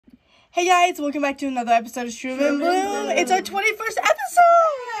Hey guys, welcome back to another episode of Shroom and Bloom. It's our 21st episode!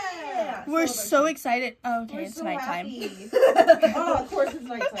 Yeah! We're so excited. Oh, okay, it's so nighttime. Oh, of course it's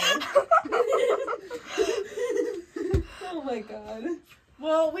nighttime. Oh my god.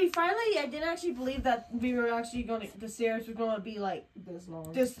 Well, I didn't actually believe that we were actually the series was going to be like this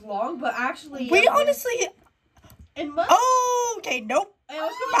long, but actually. We honestly. Oh, okay, nope.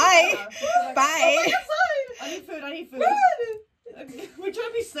 Bye. Bye. I need food. Okay. We're trying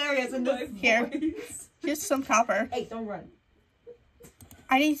to be serious in this Here. voice. Here's some copper. Hey, don't run.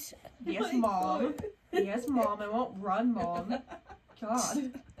 I need. Yes, Mom. Yes, Mom. I won't run, Mom.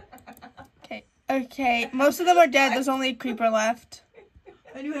 God. Okay. Most of them are dead. There's only a creeper left.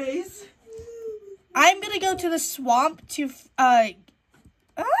 Anyways. I'm gonna go to the swamp to, creeper!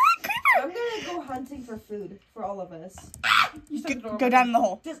 I'm gonna go hunting for food for all of us. Go down in the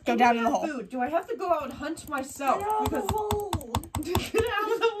hole. Go down in the hole. Food. Do I have to go out and hunt myself? Get out of the hole. Get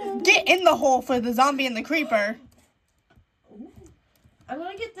out of the hole. Get in the hole for the zombie and the creeper. I'm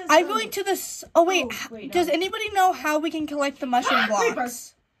gonna get this. I'm going to the. Oh wait, does anybody know how we can collect the mushroom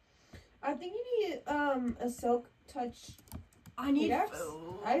blocks? I think you need a silk touch. I need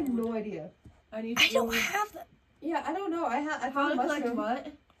food. I have no idea. I don't have that. Yeah, I don't know. I found a mushroom.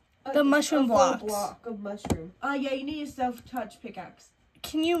 What? The mushroom blocks. A block of mushroom. Yeah, you need a self-touch pickaxe.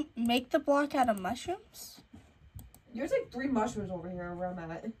 Can you make the block out of mushrooms? There's like 3 mushrooms over here where I'm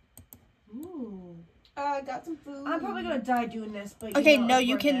at. Ooh. I got some food. I'm probably gonna die doing this, but okay, no,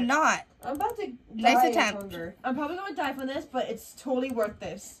 you cannot. I'm about to die. Nice attempt. I'm probably gonna die from this, but it's totally worth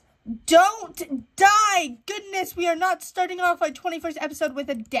this. Don't die! Goodness, we are not starting off our 21st episode with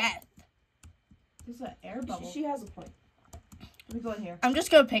a death. There's an air bubble. She has a point. Let me go in here. I'm just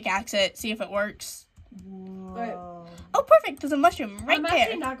gonna pickaxe it, see if it works. Whoa. Right. Oh, perfect. There's a mushroom right there. I'm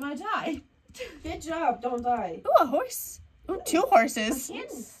actually not gonna die. Good job. Don't die. Ooh, a horse. Ooh, 2 horses. I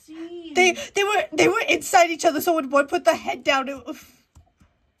can't see. They were inside each other, so when one put the head down,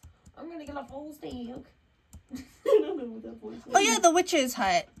 I'm gonna get a full steak. I don't know what that voice is. Oh yeah, the witch's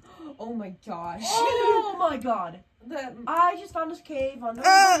hut. Oh my gosh. Oh my god. I just found this cave under the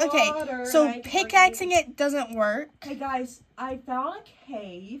water. Okay, so pickaxing it doesn't work. Hey guys, I found a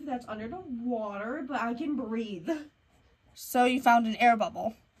cave that's under the water, but I can breathe. So you found an air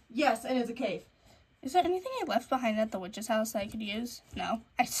bubble. Yes, and it's a cave. Is there anything I left behind at the witch's house that I could use? No.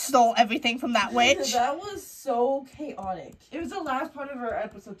 I stole everything from that witch. That was so chaotic. It was the last part of our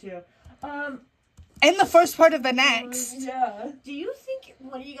episode too. And the first part of the next. Yeah. Do you think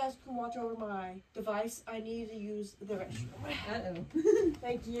one of you guys can watch over my device? I need to use the restroom. Uh-oh.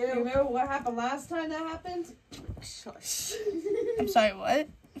 Thank you. Remember what happened last time that happened? Shush. I'm sorry, what?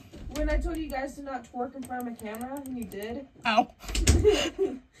 When I told you guys to not twerk in front of my camera, and you did. Oh.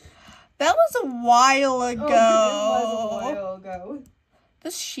 That was a while ago. Oh, it was a while ago.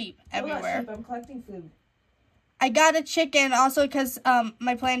 There's sheep everywhere. Sheep. I'm collecting food. I got a chicken also because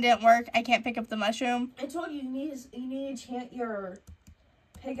my plan didn't work. I can't pick up the mushroom. I told you need to enchant your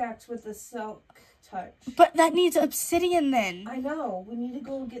pickaxe with the silk touch. But that needs obsidian then. I know. We need to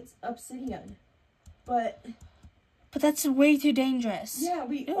go get obsidian. But that's way too dangerous. Yeah,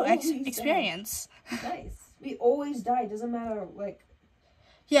 we always experience. Nice. We always die. Doesn't matter, like.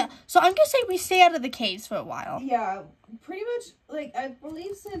 Yeah, so I'm gonna say we stay out of the caves for a while. Yeah, pretty much, like, I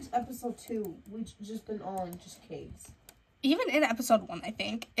believe since episode 2, we've just been on just caves. Even in episode 1, I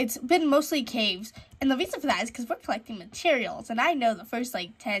think. It's been mostly caves. And the reason for that is because we're collecting materials. And I know the first,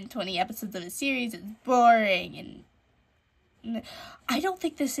 10, 20 episodes of the series is boring. And I don't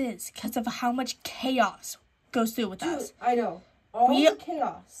think this is because of how much chaos goes through with us. I know. All the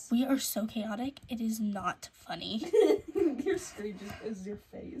chaos. We are so chaotic. It is not funny. Your screen just is your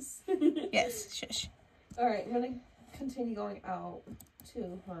face. Yes, shush. Alright, I'm gonna continue going out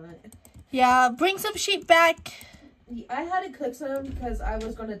to hunt. Yeah, bring some sheep back. I had to cook some because I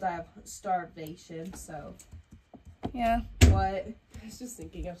was gonna die of starvation, so. Yeah. What? I was just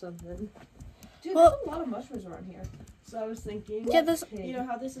thinking of something. Dude, there's a lot of mushrooms around here. So I was thinking, you know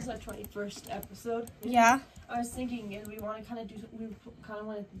how this is our 21st episode? Yeah. I was thinking, and we want to kind of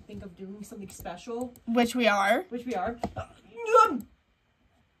want to think of doing something special. Which we are. Are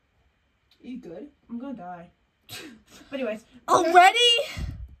you good? I'm gonna die. But anyways. Already?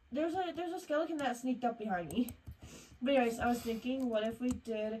 There's a skeleton that sneaked up behind me. But anyways, I was thinking, what if we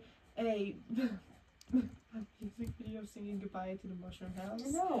did a music video singing goodbye to the mushroom house?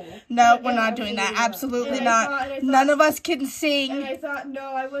 No, we're not doing that. Absolutely not. None of us can sing. And I thought,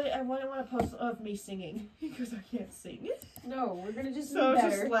 no, I wouldn't want to post of me singing because I can't sing. No, we're gonna just. So I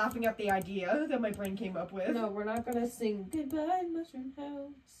was just laughing at the idea that my brain came up with. No, we're not gonna sing goodbye mushroom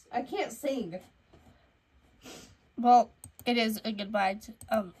house. I can't sing. Well, it is a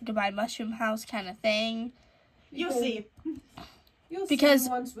goodbye mushroom house kind of thing. You'll see. You'll Because- see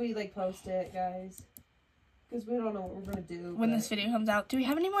once we like post it, guys. Because we don't know what we're gonna do. When but- this video comes out. Do we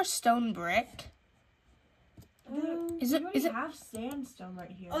have any more stone brick? Is We it? already Is it? have sandstone right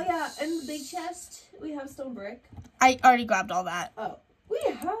here. Oh yeah, in the big chest we have stone brick. I already grabbed all that. Oh, we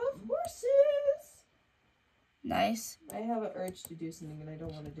have horses. Nice. I have an urge to do something and I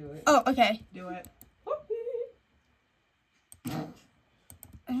don't want to do it. Oh, okay. Do it.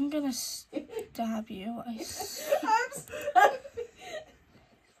 I'm gonna stab you. I'm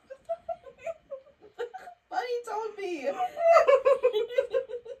Bunny told me.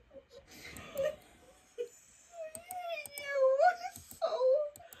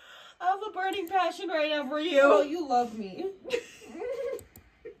 I have a burning passion right now for you. Oh, you love me.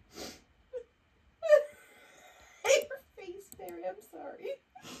 Your face, Mary. I'm sorry.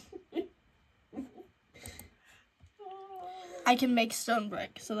 I can make stone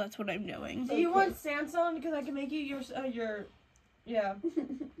brick, so that's what I'm doing. Do you want sandstone? Because I can make you your yeah,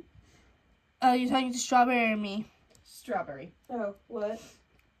 You're talking to Strawberry or me? strawberry. Oh, what?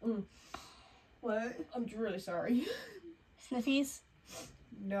 What? I'm really sorry. Sniffies?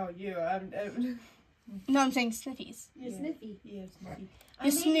 No, you. No, I'm saying sniffies. You're Yeah. sniffy. Yes, Nikki.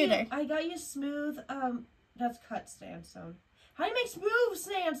 You're snooter. I got you smooth. That's cut sandstone. How do you make smooth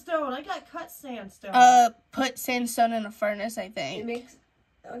sandstone? I got cut sandstone. Put sandstone in a furnace, I It think. makes.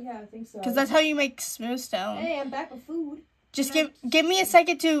 Oh yeah, I think so. Because that's how you make smooth stone. Hey, I'm back with food. Just give me a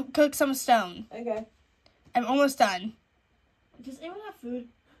second to cook some stone. Okay. I'm almost done. Does anyone have food?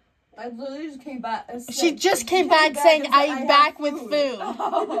 I literally just came back. She just came back saying, and said, I'm "I back have with food.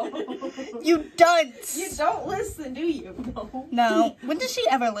 Oh. You dunce. You don't listen, do you? No. No. When does she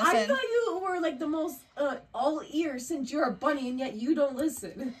ever I listen? thought you were like the most all ears since you're a bunny, and yet you don't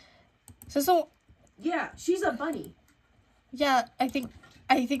listen. So, Yeah, she's a bunny. yeah, I think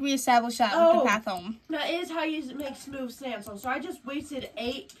we established that Oh. with the path home. That is how you make smooth sandstone. So I just wasted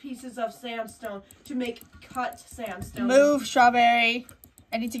 8 pieces of sandstone to make cut sandstone. Move, Strawberry.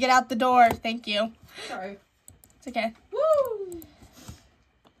 I need to get out the door. Thank you. Sorry. It's okay. Woo!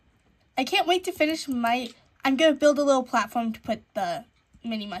 I can't wait to finish I'm going to build a little platform to put the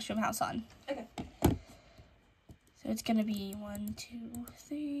mini mushroom house on. Okay. So it's going to be 1, 2,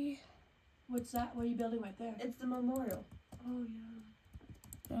 3. What's that? What are you building right there? It's the memorial. Oh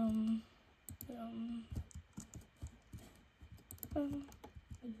yeah. Boom.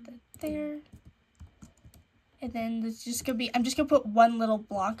 There. And then there's just going to be, I'm just going to put one little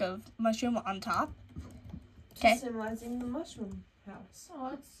block of mushroom on top. Okay. Symbolizing the mushroom house. Oh,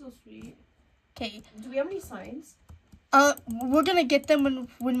 that's so sweet. Okay. Do we have any signs? We're gonna get them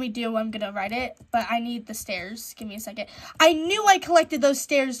when we do. I'm gonna write it, but I need the stairs. Give me a second. I knew I collected those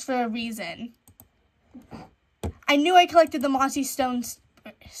stairs for a reason. I knew I collected the mossy stone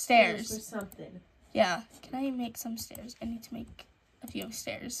For stairs. something. Yeah. Can I make some stairs? I need to make a few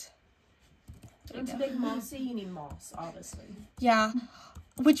stairs. There And we to go. make mossy, you need moss, obviously. Yeah.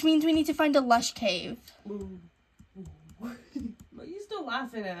 Which means we need to find a lush cave. Ooh. What are you still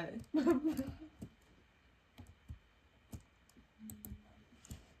laughing at?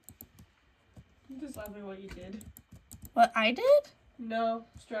 I'm just laughing at what you did. What I did? No,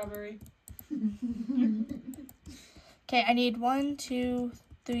 strawberry. Okay, I need 1, 2,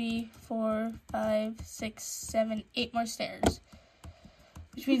 3, 4, 5, 6, 7, 8 more stairs.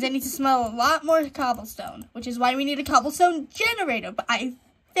 Which means I need to smell a lot more cobblestone, which is why we need a cobblestone generator, but I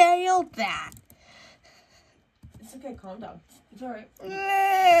failed that. It's okay, calm down. It's alright.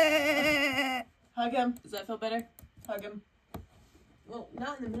 Hug him. Does that feel better? Hug him. Well,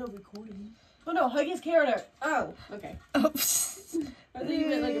 not in the middle of recording. Oh no, hug his character. Oh, okay. Oops. I thought you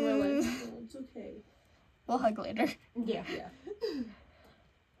meant like in real life. No, it's okay. We'll hug later. Yeah. Yeah.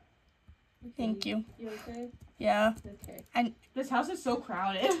 Thank you. You okay? Yeah. Okay. This house is so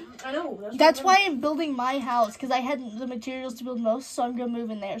crowded. I know. That's why I'm building my house, because I had the materials to build most, so I'm going to move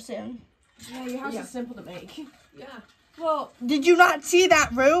in there soon. Yeah, your house Yeah. is simple to make. Yeah. Well, Did you not see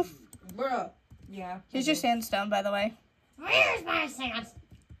that roof? Bruh. yeah. Here's your sandstone, by the way. Where's my sand?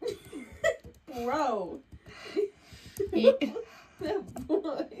 Bro. That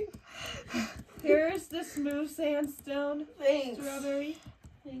boy. Here's the smooth sandstone. Thanks. Strawberry.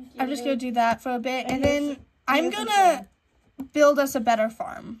 Thank you. I'm just going to do that for a bit, and here's- then I'm here's going the to build us a better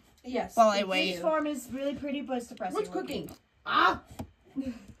farm Yes. while I thank wait. This you. farm is really pretty, but it's depressing. What's cooking? Ah!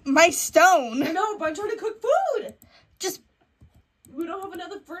 My stone! I know, but I'm trying to cook food! Just, We don't have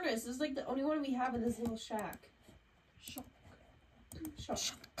another furnace. This is like the only one we have in this little shack.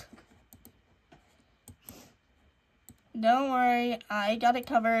 Shock. don't worry, I got it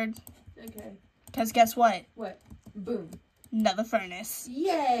covered. Okay. Because guess what? What? Boom. Another furnace.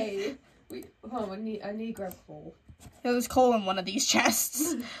 Yay! I need to grab coal. There's coal in one of these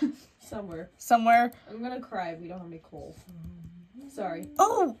chests. Somewhere. I'm gonna cry. We don't have any coal. Sorry.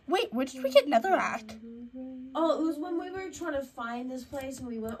 Oh, wait, where did we get netherrack? Oh, it was when we were trying to find this place and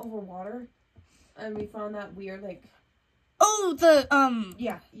we went over water. And we found that weird, like... Oh, the,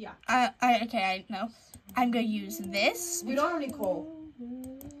 Yeah. okay, I know. I'm gonna use this. We don't have any coal.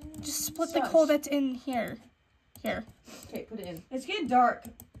 Just split the coal that's in here. Here. Okay, put it in. It's getting dark.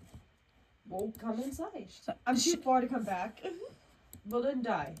 Well, come inside. I'm too far to come back. Well, then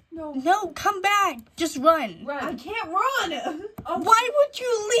die. No, come back. Just run. I can't run. Why would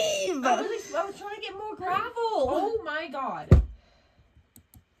you leave? I was trying to get more gravel. Oh my god.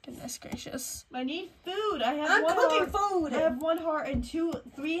 Goodness gracious. I need food. I'm cooking food. I have 1 heart and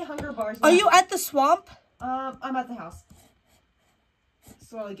 3 hunger bars. Are you at the swamp? I'm at the house.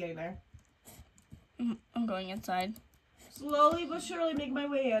 Slowly getting there. I'm going inside. Slowly but surely make my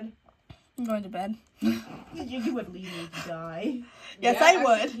way in. I'm going to bed. You would leave me to die. Yes, Yeah, I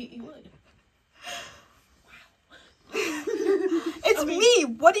would. actually, he would. It's me.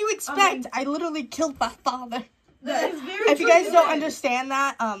 What do you expect? I literally killed my father. That is very If you guys don't understand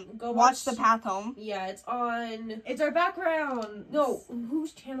that, Go watch The Path Home. Yeah, it's on... It's our background. No,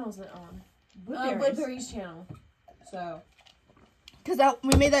 whose channel is it on? Woodbury's channel. So... Because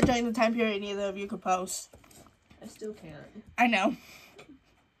we made that during the time period neither of you could post. I still can't. I know.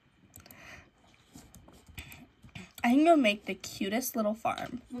 I'm gonna make the cutest little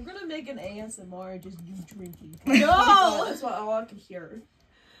farm. We're gonna make an ASMR just you drinking. No! That's what all I can hear.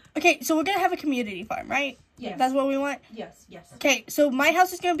 Okay, so we're gonna have a community farm, right? Yes. That's what we want? Yes. Okay, so my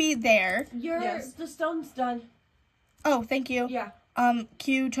house is gonna be there. The stone's done. Oh, thank you. Yeah. Can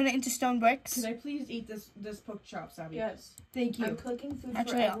you turn it into stone bricks? Can I please eat this pork chop, Savvy? Yes. Thank you. I'm cooking food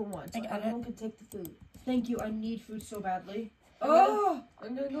Actually, for everyone, so I got everyone can take the food. Thank you. I need food so badly. I'm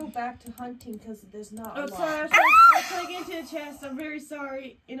gonna go back to hunting because there's not a lot. Sorry. I was trying to get into the chest. I'm very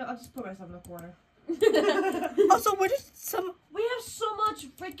sorry. I'll just put myself in the corner. Also, where does some We have so much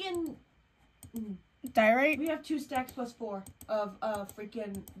freaking... diorite? We have 2 stacks plus 4 of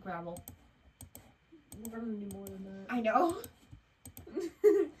freaking gravel. We're gonna need more than that. I know.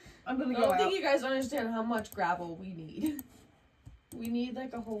 I'm gonna I go don't out. think you guys understand how much gravel we need. We need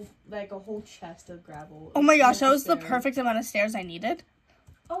like a whole chest of gravel. Oh my gosh, that was the perfect amount of stairs I needed.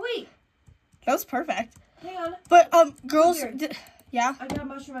 Oh wait, That was perfect. hang on. But girls, Here. yeah, I got a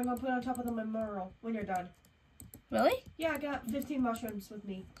mushroom. I'm gonna put it on top of the memorial when you're done. really? Yeah, I got 15 mushrooms with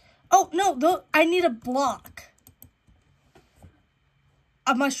me. Oh no, I need a block.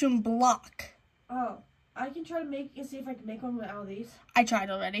 A mushroom block. Oh, I can try to see if I can make one out of these. I tried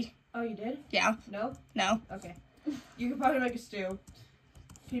already. Oh, you did? Yeah. No? No. Okay. You can probably make a stew.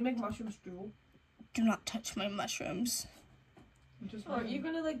 Can you make mushroom stew? Do not touch my mushrooms. Are you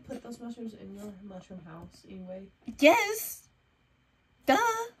gonna like put those mushrooms in your mushroom house anyway? Yes. Duh.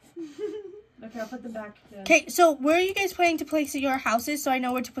 Okay, I'll put them back then. Okay, so where are you guys planning to place your houses so I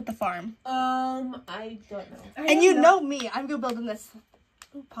know where to put the farm? I don't know. And you know me, I'm gonna build in this.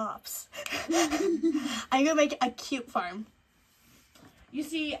 Ooh, pops. I'm gonna make a cute farm. You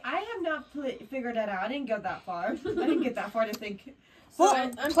see, I have not figured that out. I didn't go that far. I didn't get that far to think. So Well,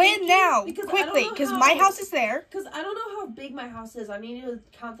 I'm plan thinking- now, because I quickly, don't know because how- my house is there. Because I don't know how big my house is. I need to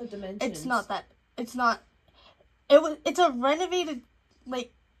count the dimensions. It's not. It's a renovated,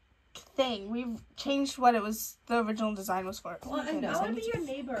 like, thing. We've changed what it was, the original design was for. Well, I I know. want to be your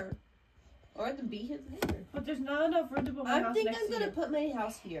neighbor, Or the bee his neighbor. but there's not enough room to put my I house think next I'm to gonna you. put my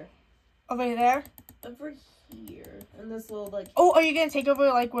house here. Over there? Over here. And this little like Oh, are you gonna take over,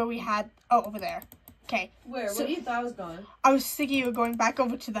 like, where we had, over there. Okay. where? So- What do you thought I was going? I was thinking you were going back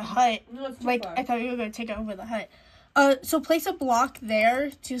over to the hut. No, it's too Like, far. I thought you were gonna take over the hut. So place a block there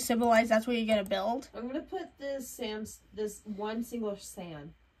to symbolize that's where you're gonna build. I'm gonna put this one singular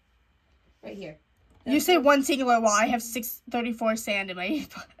sand. Right here. You say one singular while I have 634 sand in my...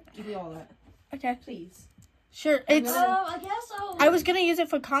 Give me all that. Okay. Please. Sure, it's... I guess so. I was gonna use it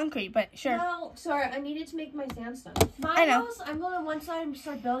for concrete, but sure. Well, Sorry, I needed to make my sandstone. my I know. house, I'm gonna, once I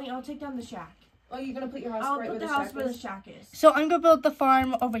start building, I'll take down the shack. Oh, you're gonna put your house I'll right put where the the house shack where the is? shack is. So I'm gonna build the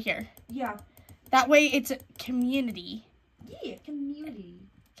farm over here. Yeah. That way it's a community. Yeah, community.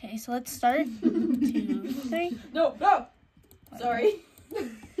 Okay, so let's start. 2, 3. No! Sorry.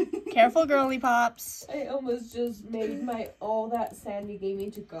 Careful, girly pops. I almost just made all that sand you gave me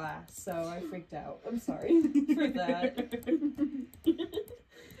into glass, so I freaked out. I'm sorry for that.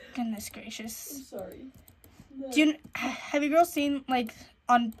 Goodness gracious. I'm sorry. Have you girls seen, like,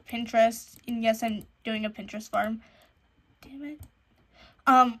 on Pinterest, and yes, I'm doing a Pinterest farm. Damn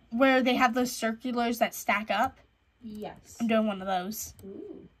it. Where they have those circulars that stack up. Yes. I'm doing one of those.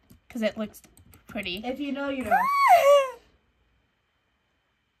 Ooh. Because it looks pretty. If you know, you know.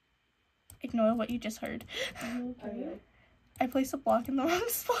 Ignore what you just heard. Okay. I placed a block in the wrong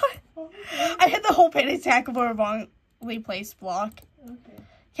spot. Okay. I had the whole panic attack of a wrongly placed block. Okay.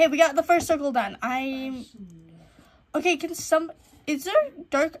 Okay, we got the first circle done. Okay, is there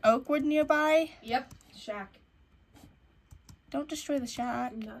dark oak wood nearby? Yep. Shack. Don't destroy the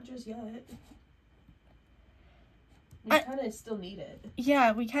shack. Not just yet. We I- kind of still need it.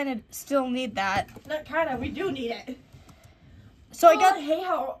 Yeah, we kind of still need that. Not kinda. We do need it. So I got Hey,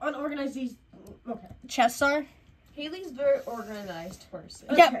 how unorganized these. Okay. chests are. Haley's a very organized person.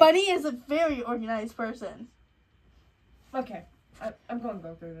 Okay. Yeah, Bunny is a very organized person. Okay. I'm going to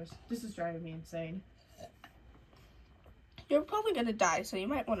go through this. This is driving me insane. You're probably gonna die, so you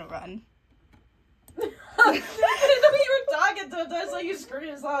might want to run. I didn't know you were talking to him. I saw you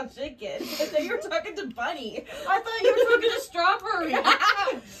screaming and saw a chicken. I thought you were talking to Bunny. I thought you were talking to Strawberry.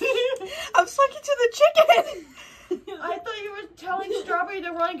 I'm talking to the chicken. I thought you were telling Strawberry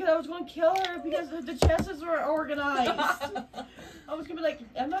to run because I was going to kill her because the chests were organized. I was going to be like,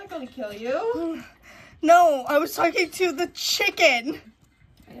 I'm not going to kill you. No, I was talking to the chicken.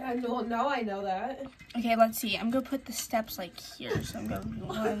 Yeah, now I know that. Okay, let's see. I'm gonna put the steps like here, so I'm gonna do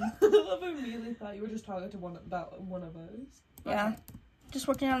one. I immediately thought you were just talking to one of us. Yeah, just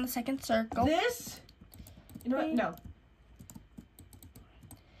working on the second circle. This? You know what? No.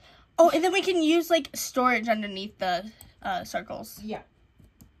 Oh, and then we can use like storage underneath the circles. Yeah.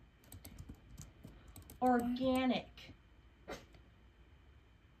 Organic.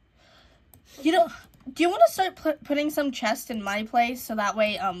 You know, do you want to start putting some chests in my place so that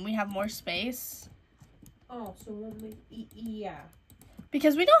way we have more space? Oh, so yeah.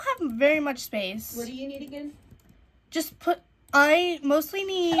 Because we don't have very much space. What do you need again? Just I mostly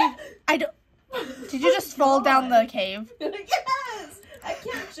need. I don't. Did you just fall down the cave? Yes! I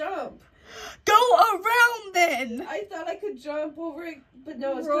can't jump. Go around then. I thought I could jump over it, but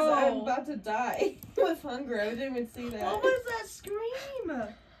no, it's because I'm Bro. about to die with hunger. I didn't even see that. What was that scream?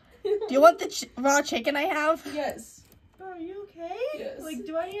 Do you want the raw chicken I have? Yes. Are you okay? Yes. Like,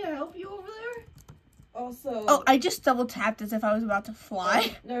 do I need to help you over there? Also. Oh, I just double tapped as if I was about to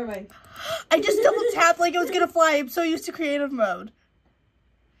fly. Never mind. I just double tapped like I was gonna fly. I'm so used to creative mode.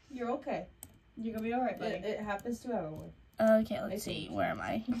 You're okay. You're gonna be alright, buddy. It happens to everyone. Okay, let's see. Where am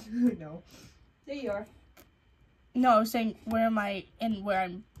I? No. There you are. No, I was saying where am I in where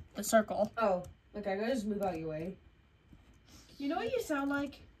I'm the circle. Oh, okay. I'm gonna just move out your way. You know what you sound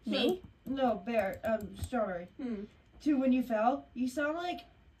like? Me? No, Bear. Strawberry. To when you fell, you sound like.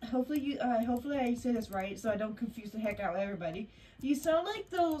 Hopefully I say this right, so I don't confuse the heck out of everybody. You sound like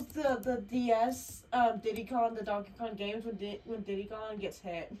those the DS Diddy Kong, the Donkey Kong games when Diddy Kong gets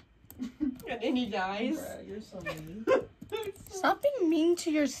hit and then he dies. Bruh, you're so mean. Stop being mean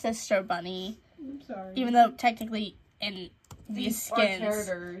to your sister, Bunny. I'm sorry. Even though technically in these Our skins,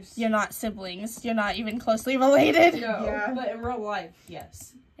 characters. you're not siblings. You're not even closely related. No, Yeah. but in real life,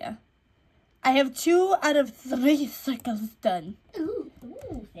 yes. I have 2 out of 3 circles done. Ooh,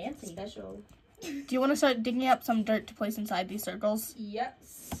 fancy. Special. Do you want to start digging up some dirt to place inside these circles?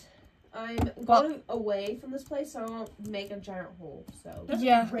 Yes. I'm going away from this place so I won't make a giant hole. So That's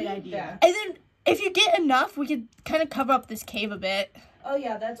Yeah. a great idea. And then if you get enough, we could kind of cover up this cave a bit. Oh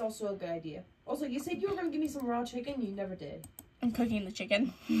yeah, that's also a good idea. Also, you said you were gonna give me some raw chicken. You never did. I'm cooking the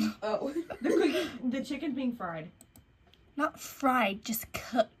chicken. Oh. The chicken being fried. Not fried, just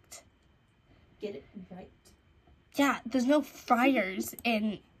cooked. Get it right. Yeah, there's no fryers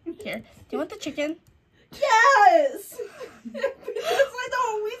in here. Do you want the chicken? Yes. That's like the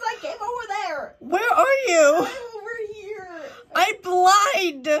whole reason I came over there. Where are you? I'm over here. I'm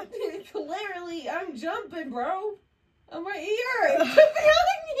blind. Clearly, I'm jumping, bro. I'm right here. I'm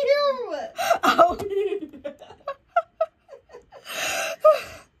behind you. Oh.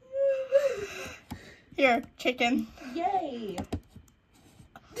 Here, chicken. Yay.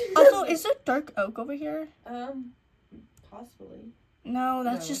 Also, is there dark oak over here? Possibly. No,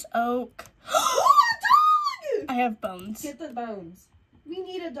 that's No. just oak. Oh, a dog! I have bones. Get the bones. We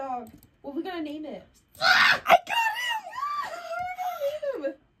need a dog. What are we gonna name it? I got What are we gonna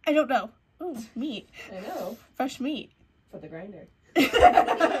name him? I don't know. Ooh, meat. I know. Fresh meat. For the grinder.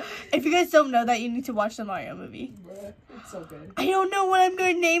 If you guys don't know that, you need to watch the Mario movie. Bruh, it's so good. I don't know what I'm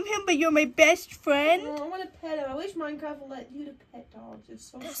going to name him, but you're my best friend. Oh, I want to pet him. I wish Minecraft would let you to pet dogs. It's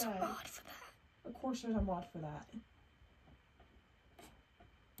so There's a sad. mod for that. Of course there's a mod for that.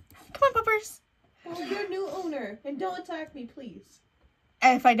 Come on, puppers. Well, you're a new owner. And don't attack me, please.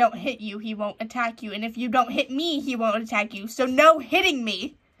 And if I don't hit you, he won't attack you. And if you don't hit me, he won't attack you. So no hitting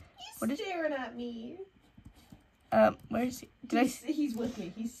me. He's staring at me. Where is he? He's with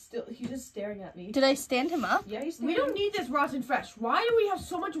me. He's just staring at me. Did I stand him up? Yeah, he's We don't need this rotten flesh. Why do we have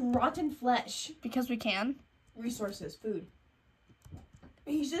so much rotten flesh? Because we can. Resources, food.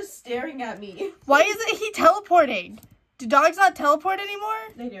 He's just staring at me. Why isn't he teleporting? Do dogs not teleport anymore?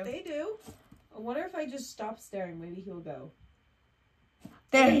 They do. They do. I wonder if I just stop staring, maybe he'll go.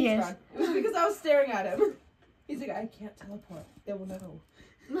 There Yeah, he he's is. gone. It was because I was staring at him. He's like, I can't teleport. They will know.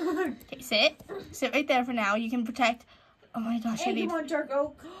 Okay, sit. Sit right there for now. You can protect. Oh my gosh, I Hey, need. you want dark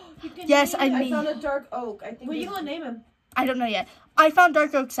oak? You can Yes, name it. I I need- found a dark oak. I think. What are you gonna name him? I don't know yet. I found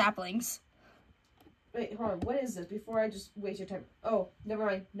dark oak saplings. Wait, hold on. What is this? Before I just waste your time. Oh, never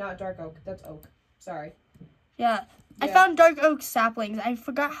mind. Not dark oak. That's oak. Sorry. Yeah. I Yeah. found dark oak saplings. I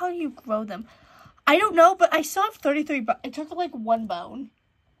forgot how you grow them. I don't know, but I still have 33. But it took like one bone.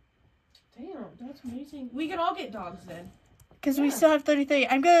 Damn, that's amazing. We can all get dogs then. Because we Yeah. still have 33.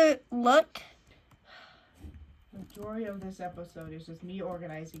 I'm gonna look. Majority of this episode is just me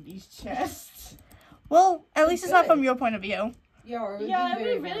organizing these chests. Well, at least it's not Good. from your point of view. Yeah, or it would Yeah, be it'd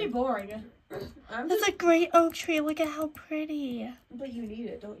very be really boring. boring. I'm That's just, a great oak tree. Look at how pretty. but you need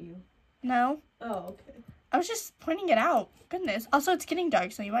it, don't you? No, Oh, okay. I was just pointing it out. Goodness. Also, it's getting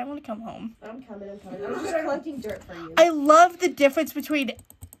dark, so you might want to come home. I'm coming. I was just collecting dirt for you. I love the difference between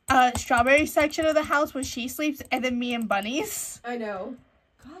Strawberry section of the house where she sleeps and then me and Bunny's. I know.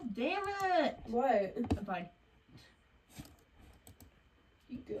 God damn it! What? I'm fine.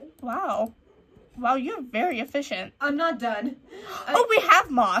 You good? Wow. Wow, you're very efficient. I'm not done. Oh, we have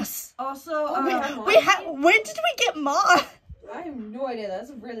moss. Also, we have moss. Where did we get moss? I have no idea. That's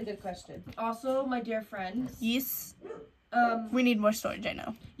a really good question. also, my dear friends. Yes. We We need more storage, I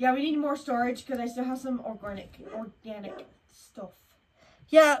know. yeah, we need more storage because I still have some organic stuff.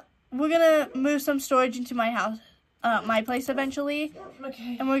 Yeah, we're gonna move some storage into my house, my place eventually,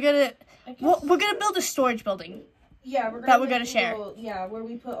 Okay. and we're gonna I guess- we're gonna build a storage building. Yeah, we're gonna That we're make gonna a share. little- yeah, where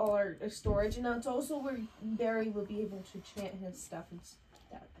we put all our storage, and it's also where Barry will be able to chant his stuff and stuff.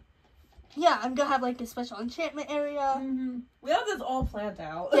 Yeah, I'm gonna have like a special enchantment area. Mm-hmm. We have this all planned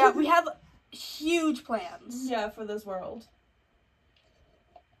out. Yeah, we have huge plans. Yeah, for this world.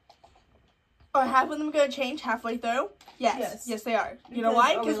 Are half of them gonna change halfway through? Yes. Yes, they are. You know Because-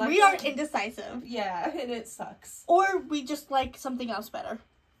 why? oh, we Because like we are it? indecisive. Yeah, and it sucks. Or we just like something else better.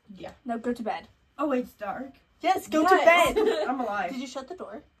 Yeah. Now go to bed. Oh, it's dark. Yes, go Yes. to bed. I'm alive. Did you shut the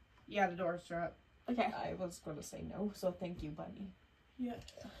door? Yeah, the door's shut. Okay. I was gonna say no, so thank you, Bunny. Yeah.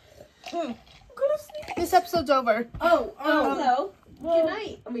 Go to sleep. This episode's over. Oh, Um, well, well- good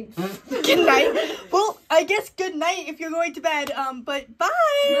night. I mean, Good night. Well, I guess good night if you're going to bed. But bye.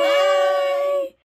 bye.